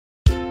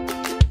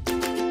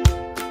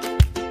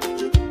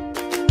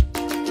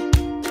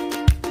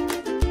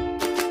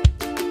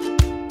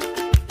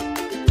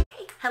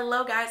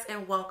Hello guys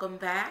and welcome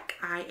back.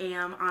 I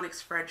am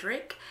Onyx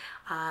Frederick,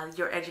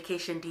 your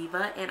education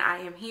diva, and I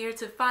am here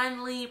to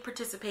finally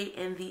participate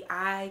in the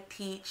I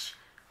Teach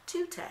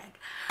Too tag.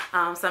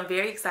 So I'm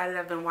very excited.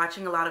 I've been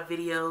watching a lot of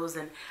videos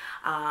and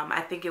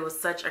I think it was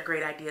such a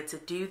great idea to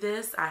do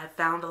this. I have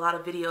found a lot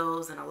of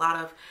videos and a lot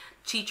of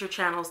teacher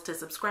channels to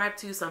subscribe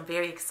to, so I'm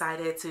very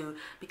excited to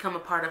become a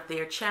part of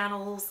their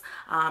channels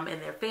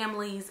and their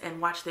families and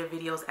watch their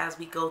videos as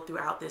we go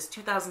throughout this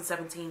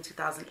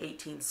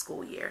 2017-2018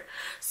 school year.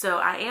 So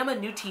I am a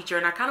new teacher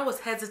and I kind of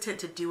was hesitant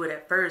to do it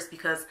at first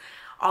because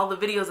all the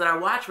videos that I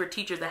watched were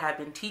teachers that had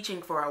been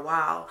teaching for a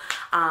while,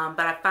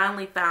 but I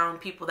finally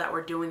found people that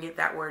were doing it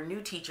that were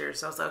new teachers.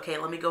 So I was like, okay,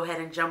 let me go ahead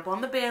and jump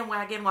on the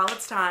bandwagon while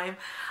it's time,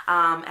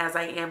 as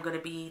I am going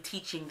to be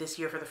teaching this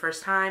year for the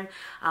first time,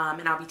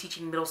 and I'll be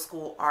teaching middle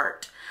school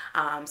art.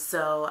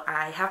 So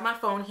I have my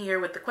phone here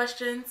with the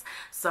questions,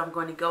 so I'm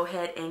going to go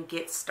ahead and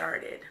get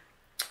started.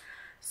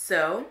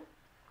 So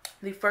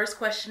the first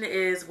question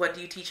is, what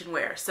do you teach and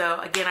where? So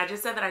again, I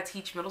just said that I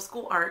teach middle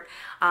school art,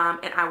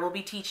 and I will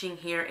be teaching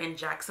here in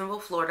Jacksonville,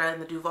 Florida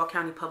in the Duval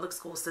County Public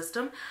School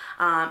System,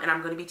 and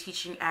I'm going to be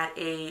teaching at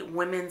a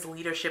women's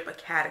leadership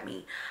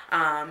academy.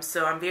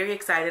 So I'm very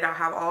excited. I'll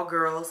have all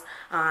girls,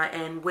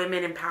 and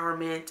women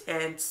empowerment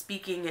and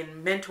speaking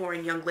and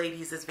mentoring young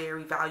ladies is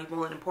very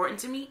valuable and important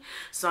to me.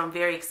 So I'm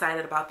very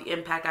excited about the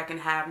impact I can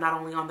have not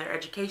only on their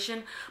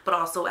education, but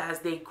also as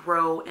they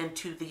grow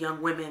into the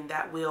young women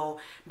that will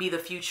be the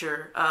future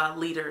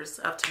leaders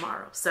of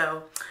tomorrow.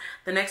 So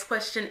the next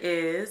question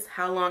is,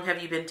 how long have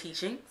you been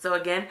teaching? So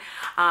again,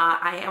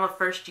 I am a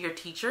first-year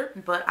teacher,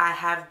 but I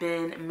have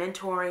been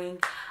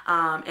mentoring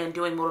and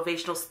doing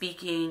motivational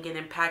speaking and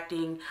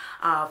impacting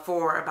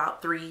for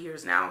about 3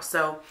 years now.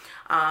 So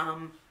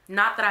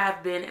not that I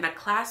have been in a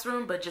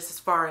classroom, but just as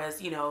far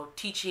as, you know,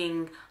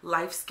 teaching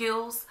life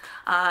skills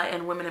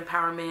and women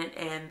empowerment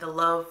and the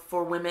love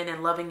for women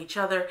and loving each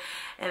other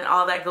and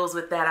all that goes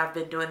with that, I've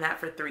been doing that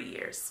for 3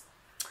 years.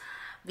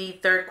 The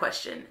third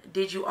question,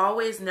 did you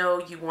always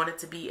know you wanted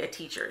to be a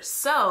teacher?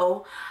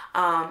 So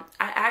I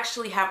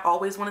actually have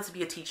always wanted to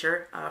be a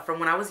teacher from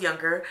when I was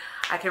younger.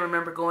 I can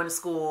remember going to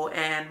school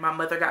and my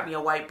mother got me a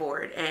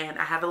whiteboard, and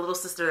I have a little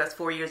sister that's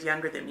 4 years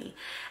younger than me.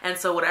 And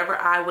so whatever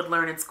I would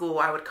learn in school,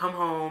 I would come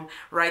home,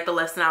 write the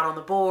lesson out on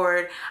the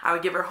board. I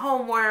would give her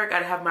homework.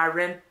 I'd have my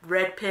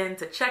red pen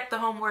to check the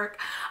homework.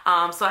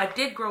 So I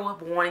did grow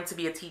up wanting to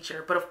be a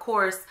teacher. But of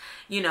course,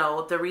 you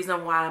know, the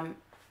reason why I'm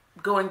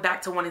going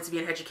back to wanting to be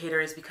an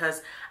educator is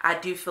because I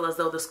do feel as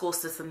though the school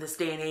system this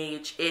day and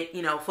age, it,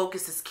 you know,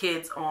 focuses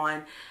kids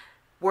on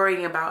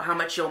worrying about how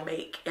much you'll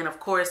make. And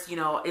of course, you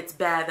know, it's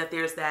bad that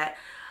there's that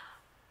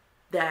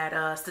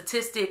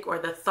statistic or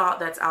the thought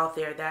that's out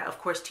there that, of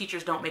course,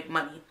 teachers don't make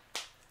money.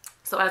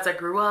 So as I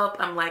grew up,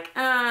 I'm like,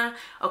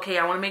 okay,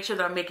 I want to make sure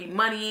that I'm making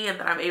money and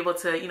that I'm able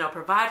to, you know,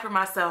 provide for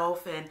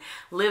myself and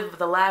live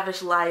the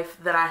lavish life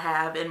that I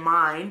have in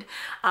mind.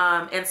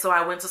 And so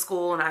I went to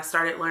school and I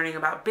started learning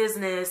about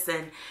business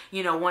and,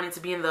 you know, wanting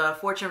to be in the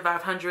Fortune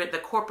 500, the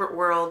corporate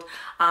world.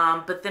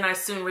 But then I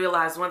soon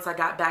realized once I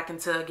got back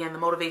into, again, the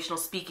motivational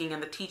speaking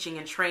and the teaching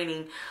and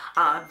training,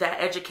 that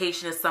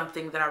education is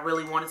something that I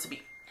really wanted to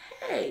be.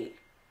 Hey.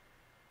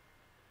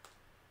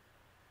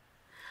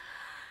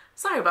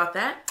 Sorry about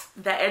that.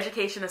 That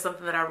education is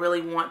something that I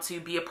really want to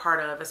be a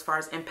part of as far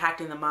as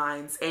impacting the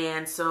minds.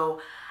 And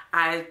so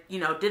I, you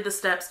know, did the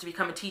steps to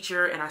become a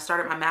teacher, and I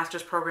started my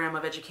master's program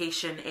of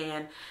education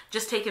and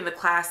just taking the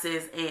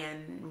classes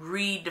and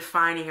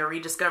redefining or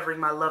rediscovering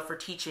my love for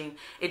teaching.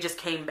 It just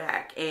came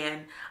back,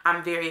 and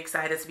I'm very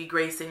excited to be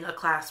gracing a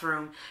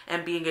classroom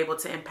and being able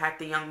to impact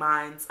the young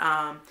minds.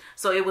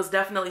 So it was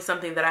definitely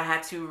something that I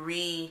had to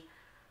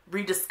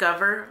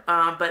rediscover,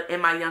 but in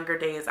my younger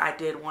days I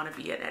did want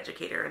to be an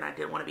educator and I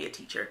did want to be a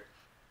teacher.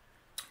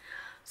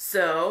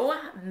 So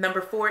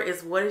number 4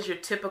 is, what is your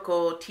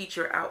typical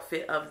teacher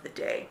outfit of the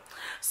day?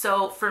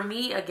 So for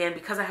me, again,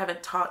 because I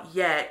haven't taught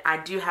yet, I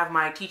do have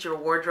my teacher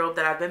wardrobe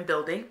that I've been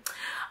building.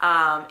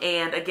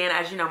 And again,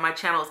 as you know, my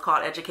channel is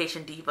called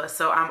Education Diva.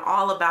 So I'm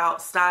all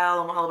about style.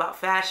 I'm all about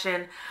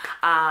fashion.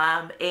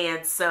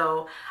 And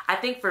so I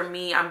think for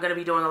me, I'm going to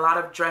be doing a lot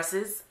of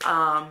dresses,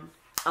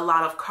 a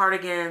lot of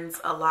cardigans,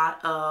 a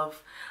lot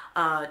of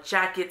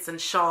jackets and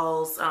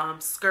shawls,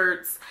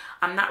 skirts.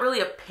 I'm not really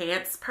a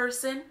pants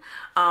person,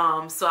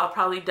 so I'll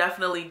probably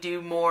definitely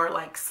do more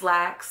like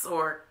slacks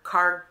or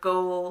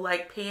cargo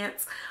like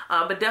pants,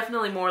 but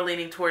definitely more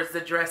leaning towards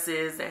the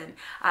dresses, and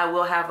I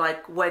will have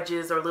like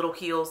wedges or little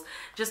heels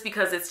just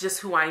because it's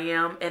just who I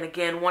am. And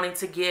again, wanting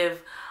to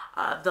give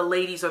the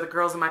ladies or the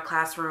girls in my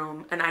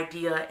classroom an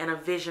idea and a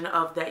vision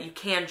of that you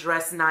can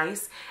dress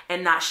nice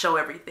and not show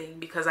everything,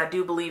 because I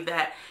do believe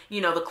that,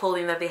 you know, the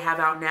clothing that they have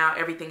out now,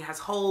 everything has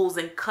holes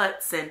and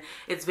cuts and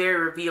it's very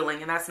revealing,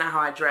 and that's not how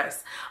I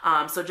dress.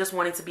 So just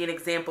wanting to be an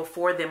example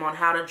for them on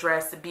how to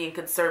dress, being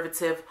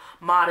conservative,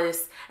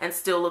 modest, and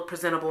still look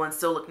presentable and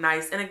still look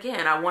nice. And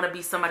again, I want to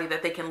be somebody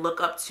that they can look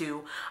up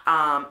to,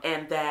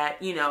 and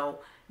that, you know,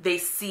 they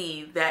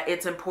see that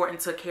it's important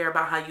to care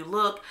about how you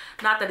look.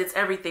 Not that it's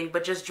everything,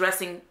 but just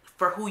dressing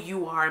for who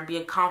you are and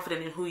being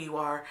confident in who you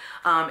are,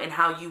 and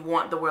how you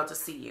want the world to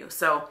see you.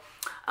 So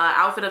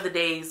outfit of the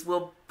days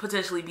will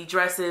potentially be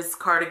dresses,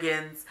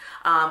 cardigans,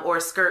 or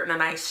a skirt and a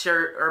nice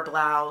shirt or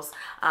blouse,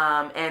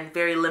 and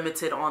very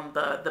limited on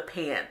the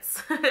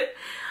pants.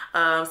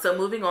 So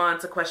moving on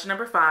to question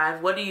number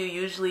 5, what do you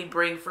usually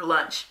bring for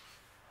lunch?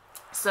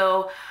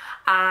 So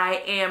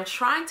I am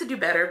trying to do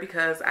better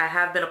because I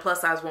have been a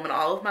plus size woman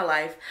all of my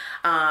life,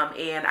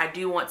 and I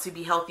do want to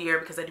be healthier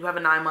because I do have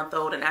a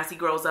 9-month-old, and as he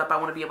grows up I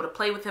want to be able to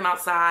play with him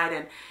outside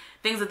and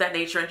things of that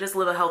nature and just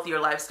live a healthier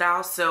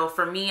lifestyle. So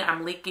for me,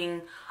 I'm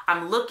looking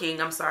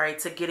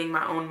to getting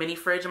my own mini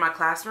fridge in my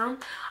classroom.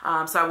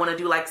 So I want to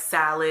do like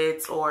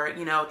salads or,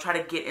 you know, try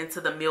to get into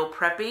the meal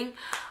prepping.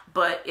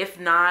 But if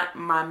not,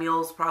 my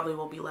meals probably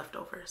will be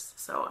leftovers.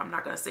 So I'm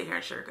not going to sit here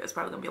and sugarcoat. It's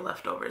probably going to be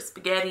leftovers.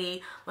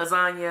 Spaghetti,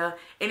 lasagna,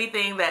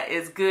 anything that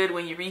is good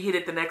when you reheat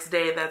it the next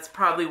day, that's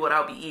probably what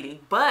I'll be eating.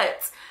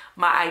 But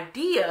my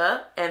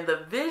idea and the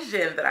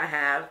vision that I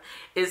have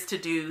is to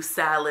do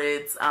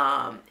salads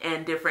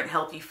and different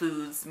healthy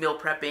foods, meal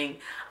prepping,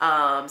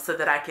 so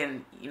that I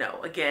can, you know,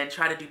 again,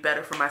 try to do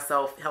better for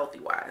myself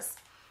healthy-wise.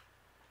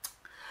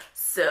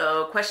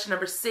 So question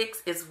number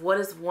 6 is, what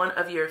is one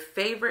of your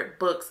favorite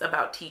books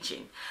about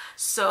teaching?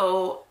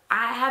 So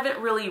I haven't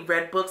really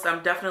read books.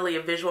 I'm definitely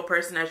a visual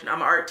person. I'm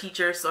an art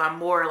teacher, so I'm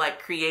more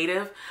like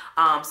creative.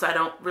 So I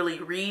don't really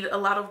read a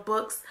lot of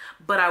books,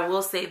 but I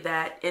will say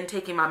that in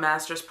taking my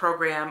master's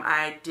program,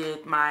 I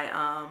did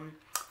my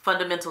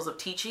fundamentals of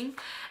teaching.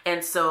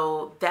 And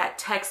so that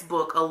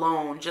textbook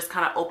alone just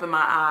kind of opened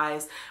my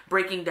eyes,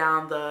 breaking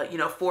down the,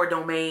 4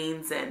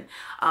 domains and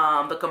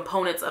the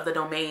components of the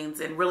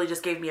domains, and really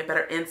just gave me a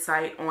better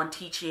insight on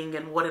teaching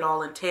and what it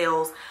all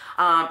entails,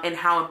 and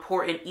how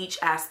important each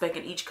aspect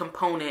and each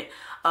component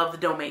of the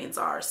domains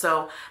are.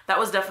 So that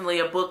was definitely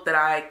a book that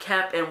I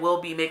kept and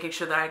will be making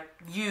sure that I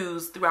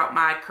use throughout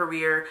my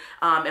career,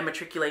 and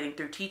matriculating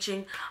through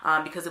teaching,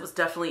 because it was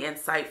definitely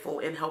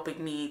insightful in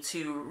helping me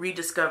to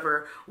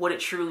rediscover what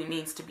it truly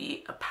means to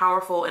be a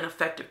powerful and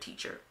effective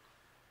teacher.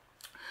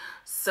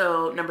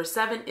 So number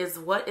 7 is,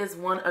 what is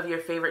one of your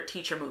favorite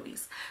teacher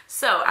movies?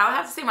 So I would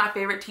have to say my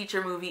favorite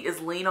teacher movie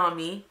is Lean on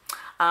Me.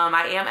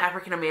 I am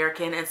African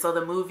American, and so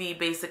the movie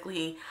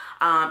basically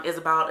is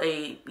about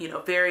a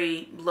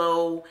very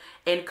low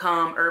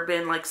income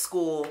urban like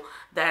school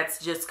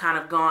that's just kind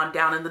of gone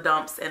down in the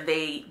dumps, and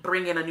they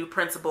bring in a new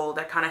principal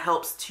that kind of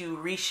helps to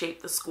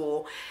reshape the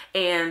school.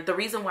 And the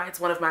reason why it's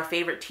one of my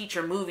favorite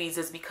teacher movies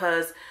is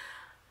because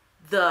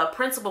the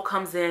principal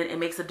comes in and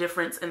makes a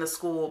difference in the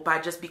school by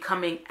just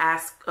becoming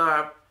active,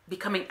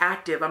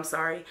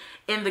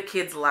 in the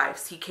kids'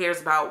 lives. He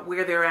cares about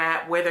where they're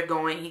at, where they're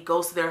going. He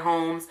goes to their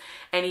homes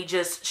and he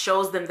just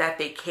shows them that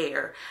they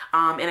care.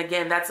 And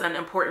again, that's an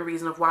important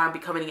reason of why I'm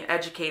becoming an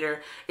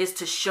educator, is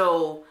to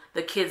show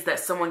the kids that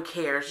someone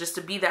cares, just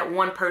to be that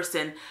one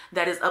person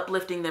that is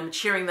uplifting them,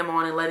 cheering them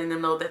on, and letting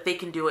them know that they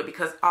can do it,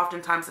 because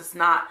oftentimes it's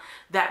not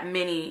that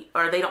many,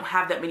 or they don't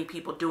have that many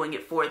people doing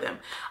it for them.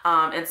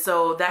 And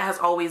so that has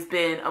always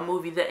been a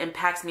movie that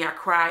impacts me. I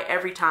cry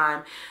every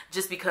time,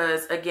 just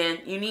because,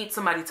 again, you need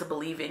somebody to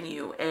believe in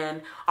you.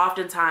 And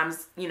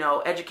oftentimes,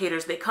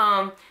 educators, they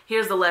come,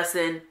 here's the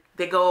lesson,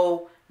 they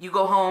go, you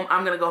go home,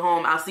 I'm going to go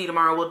home, I'll see you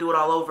tomorrow, we'll do it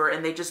all over.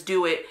 And they just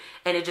do it,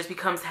 and it just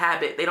becomes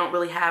habit. They don't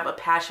really have a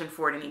passion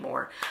for it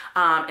anymore.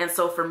 And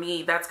so for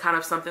me, that's kind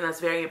of something that's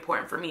very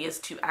important for me, is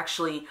to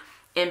actually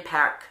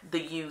impact the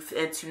youth,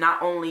 and to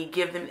not only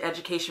give them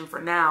education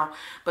for now,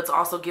 but to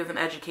also give them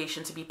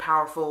education to be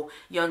powerful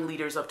young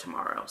leaders of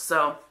tomorrow.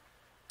 So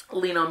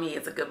Lean on Me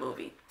is a good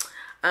movie.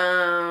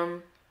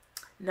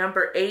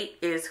 Number 8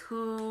 is,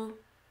 who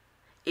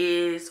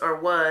is or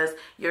was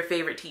your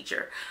favorite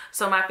teacher?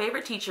 So my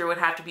favorite teacher would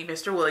have to be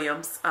Mr.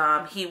 Williams.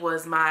 He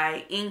was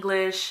my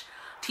English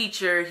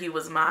teacher. He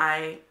was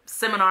my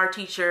seminar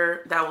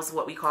teacher. That was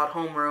what we called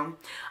homeroom.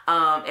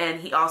 And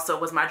he also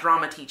was my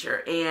drama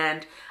teacher.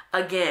 And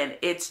again,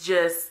 it's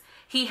just,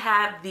 he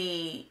had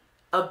the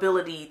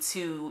ability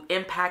to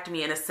impact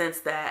me in a sense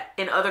that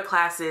in other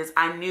classes,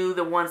 I knew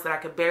the ones that I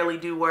could barely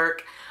do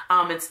work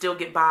and still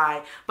get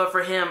by. But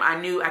for him, I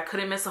knew I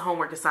couldn't miss a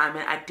homework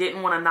assignment. I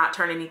didn't want to not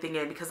turn anything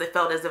in, because it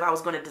felt as if I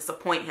was going to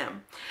disappoint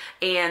him.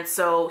 And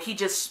so he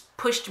just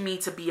pushed me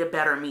to be a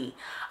better me.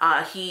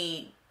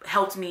 He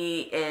helped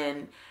me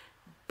in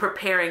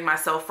preparing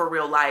myself for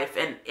real life.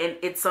 And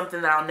it's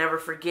something that I'll never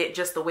forget,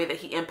 just the way that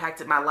he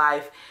impacted my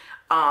life.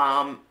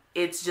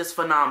 It's just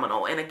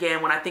phenomenal. And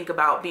again, when I think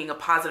about being a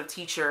positive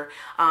teacher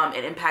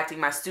and impacting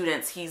my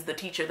students, he's the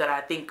teacher that I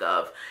think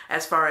of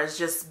as far as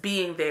just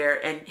being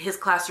there. And his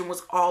classroom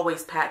was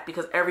always packed,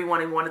 because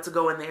everyone wanted to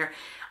go in there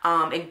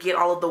and get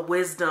all of the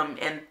wisdom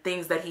and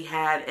things that he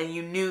had. And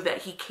you knew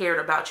that he cared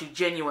about you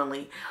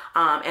genuinely,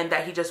 and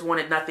that he just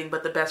wanted nothing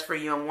but the best for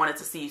you and wanted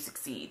to see you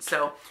succeed.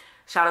 So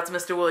shout out to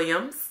Mr.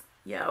 Williams.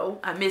 Yo,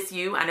 I miss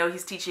you. I know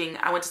he's teaching.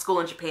 I went to school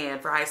in Japan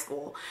for high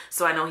school,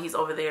 so I know he's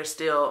over there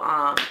still.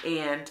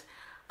 And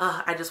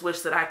I just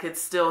wish that I could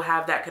still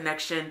have that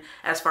connection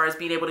as far as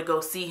being able to go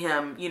see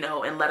him,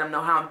 and let him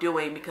know how I'm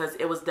doing, because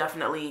it was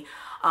definitely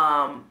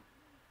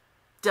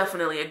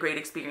definitely a great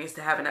experience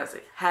to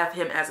have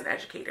him as an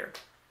educator.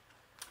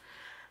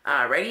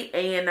 Alrighty,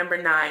 and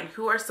number 9,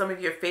 who are some of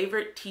your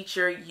favorite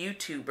teacher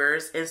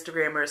YouTubers,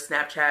 Instagrammers,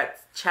 Snapchat,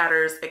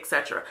 chatters,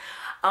 etc.?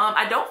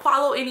 I don't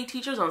follow any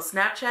teachers on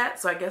Snapchat,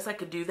 so I guess I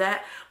could do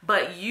that.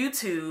 But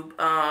YouTube,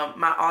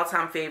 my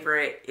all-time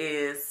favorite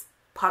is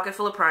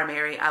Pocketful of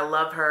Primary. I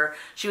love her.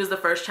 She was the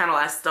first channel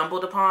I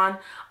stumbled upon,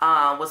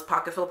 was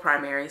Pocketful of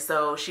Primary.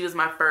 So she was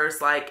my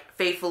first, like,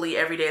 faithfully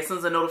every day. As soon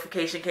as the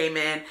notification came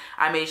in,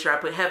 I made sure I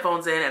put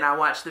headphones in and I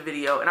watched the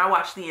video, and I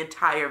watched the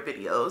entire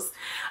videos.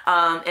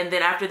 And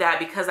then after that,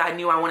 because I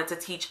knew I wanted to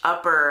teach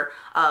upper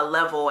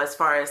level as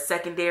far as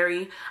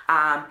secondary,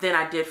 then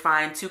I did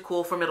find Too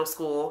Cool for middle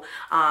school.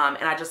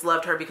 And I just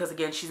loved her because,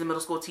 again, she's a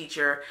middle school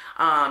teacher.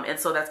 And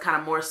so that's kind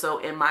of more so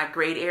in my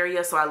grade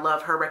area. So I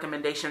love her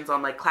recommendations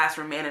on, like,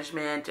 classroom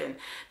management and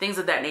things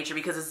of that nature,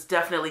 because it's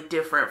definitely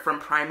different from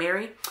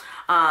primary.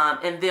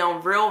 And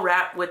then Real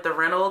Rap with the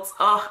Reynolds.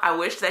 Oh, I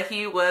wish that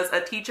he was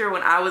a teacher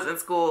when I was in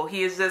school.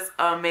 He is just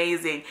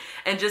amazing.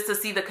 And just to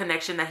see the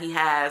connection that he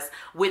has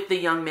with the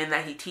young men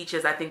that he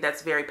teaches, I think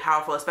that's very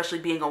powerful, especially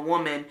being a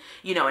woman,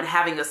 you know, and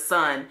having a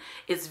son.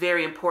 It's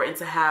very important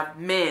to have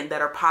men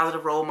that are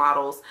positive role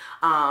models,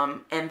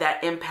 and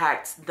that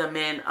impact the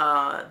men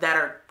that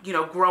are, you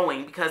know,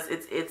 growing, because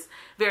it's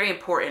very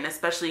important,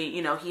 especially,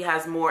 you know, he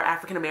has more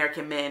African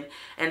American men.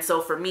 And so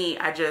for me,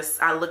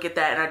 I look at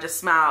that and I just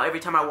smile every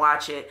time I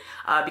watch it,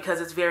 because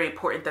it's very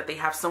important that they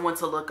have someone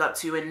to look up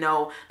to and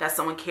know that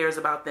someone cares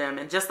about them,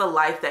 and just the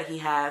life that he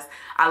has.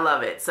 I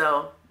love it.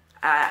 So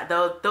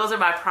those are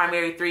my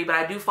primary 3, but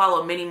I do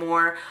follow many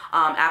more,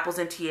 Apples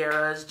and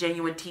Tiaras,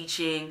 Genuine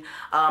Teaching,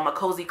 A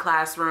Cozy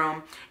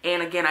Classroom,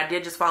 and again, I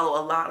did just follow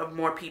a lot of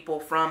more people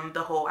from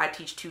the whole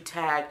iteachtoo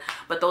tag,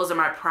 but those are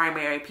my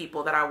primary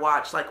people that I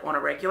watch, like, on a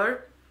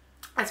regular.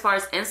 As far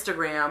as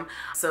Instagram,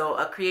 so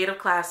A Creative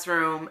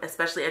Classroom,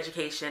 Especially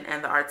Education,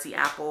 and the Artsy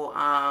Apple,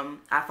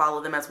 I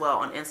follow them as well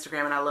on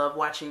Instagram, and I love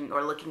watching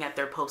or looking at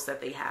their posts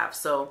that they have.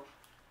 So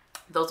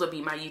those would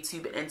be my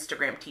YouTube and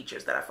Instagram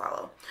teachers that I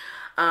follow.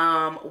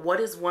 What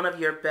is one of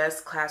your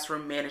best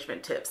classroom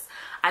management tips?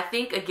 I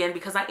think, again,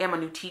 because I am a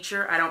new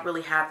teacher, I don't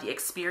really have the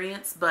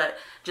experience, but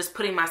just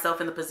putting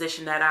myself in the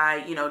position that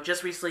I, you know,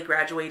 just recently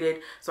graduated,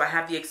 so I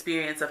have the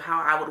experience of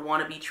how I would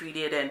want to be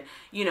treated, and,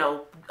 you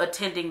know,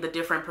 attending the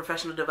different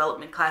professional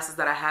development classes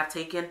that I have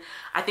taken.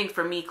 I think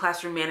for me,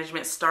 classroom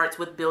management starts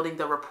with building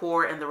the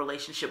rapport and the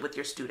relationship with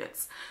your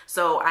students.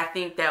 So I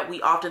think that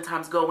we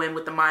oftentimes go in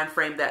with the mind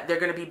frame that they're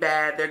going to be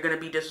bad, they're going to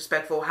be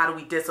disrespectful, how do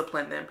we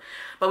discipline them?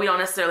 But we don't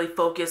necessarily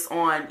focus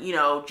on, you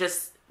know,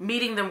 just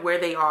meeting them where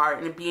they are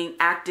and being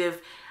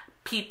active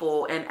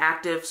people and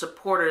active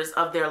supporters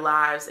of their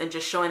lives, and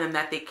just showing them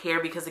that they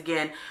care, because,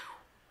 again,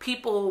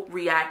 people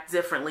react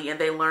differently and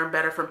they learn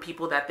better from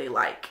people that they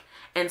like.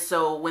 And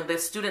so when the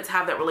students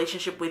have that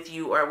relationship with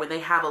you, or when they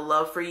have a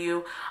love for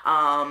you,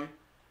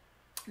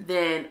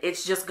 then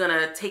it's just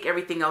gonna take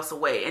everything else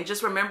away. And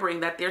just remembering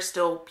that they're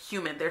still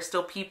human, they're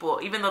still people.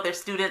 Even though they're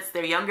students,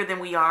 they're younger than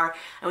we are,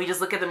 and we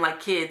just look at them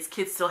like kids.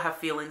 Kids still have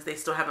feelings, they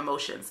still have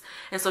emotions.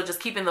 And so just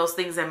keeping those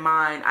things in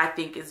mind, I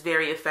think, is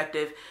very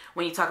effective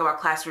when you talk about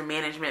classroom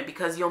management,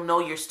 because you'll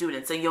know your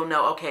students, and you'll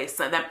know, okay,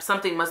 so that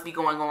something must be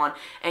going on,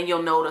 and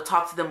you'll know to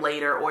talk to them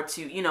later, or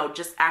to, you know,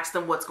 just ask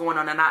them what's going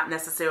on, and not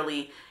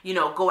necessarily, you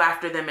know, go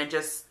after them and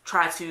just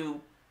try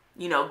to,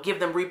 you know, give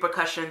them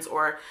repercussions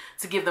or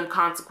to give them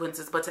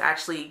consequences, but to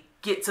actually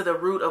get to the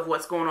root of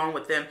what's going on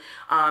with them,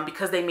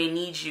 because they may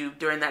need you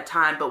during that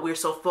time, but we're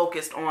so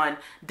focused on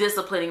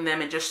disciplining them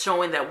and just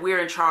showing that we're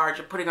in charge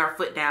and putting our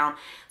foot down.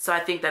 So I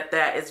think that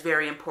that is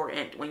very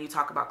important when you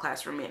talk about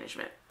classroom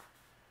management.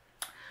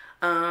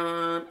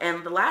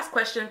 And the last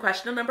question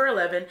number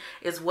 11,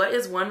 is what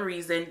is one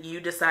reason you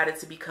decided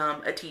to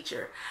become a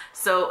teacher?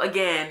 So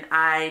again,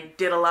 I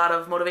did a lot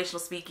of motivational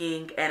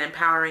speaking and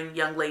empowering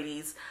young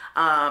ladies,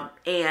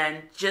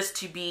 and just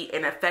to be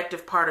an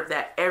effective part of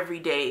that every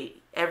day,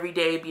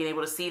 being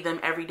able to see them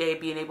every day,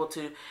 being able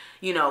to,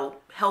 you know,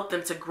 help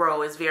them to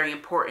grow is very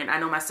important. I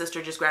know my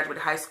sister just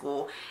graduated high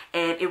school,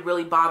 and it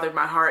really bothered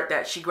my heart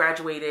that she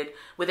graduated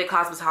with a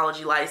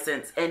cosmetology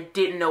license and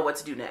didn't know what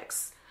to do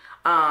next.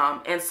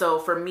 And so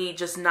for me,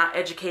 just not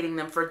educating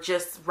them for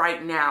just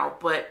right now,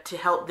 but to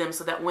help them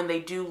so that when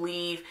they do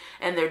leave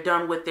and they're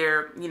done with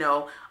their, you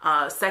know,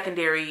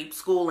 secondary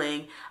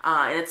schooling,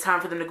 and it's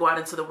time for them to go out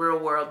into the real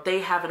world, they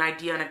have an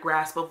idea and a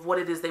grasp of what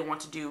it is they want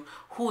to do,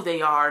 who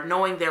they are,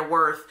 knowing their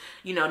worth,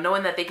 you know,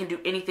 knowing that they can do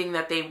anything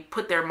that they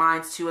put their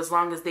minds to as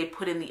long as they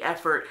put in the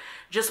effort,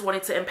 just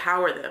wanting to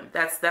empower them.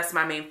 That's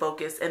my main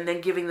focus. And then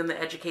giving them the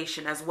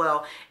education as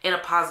well in a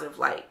positive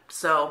light.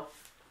 So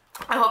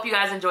I hope you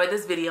guys enjoyed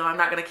this video. I'm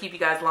not going to keep you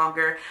guys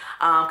longer,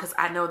 because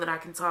I know that I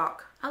can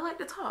talk. I like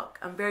to talk.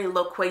 I'm very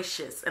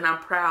loquacious and I'm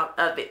proud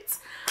of it.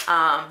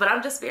 But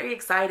I'm just very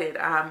excited.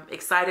 I'm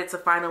excited to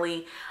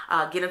finally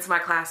get into my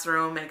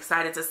classroom and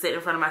excited to sit in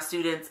front of my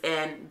students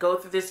and go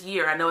through this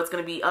year. I know it's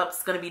going to be ups,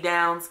 it's going to be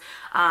downs,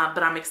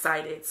 but I'm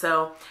excited.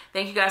 So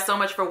thank you guys so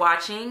much for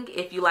watching.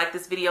 If you like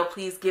this video,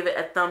 please give it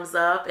a thumbs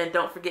up and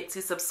don't forget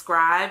to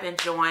subscribe and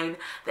join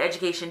the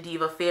Education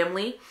Diva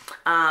family.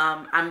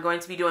 I'm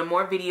going to be doing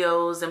more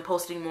videos and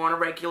posting more on a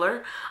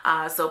regular.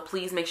 So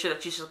please make sure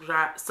that you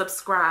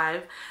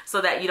subscribe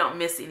so that you don't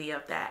miss any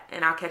of that.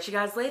 And I'll catch you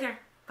guys later.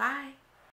 Bye.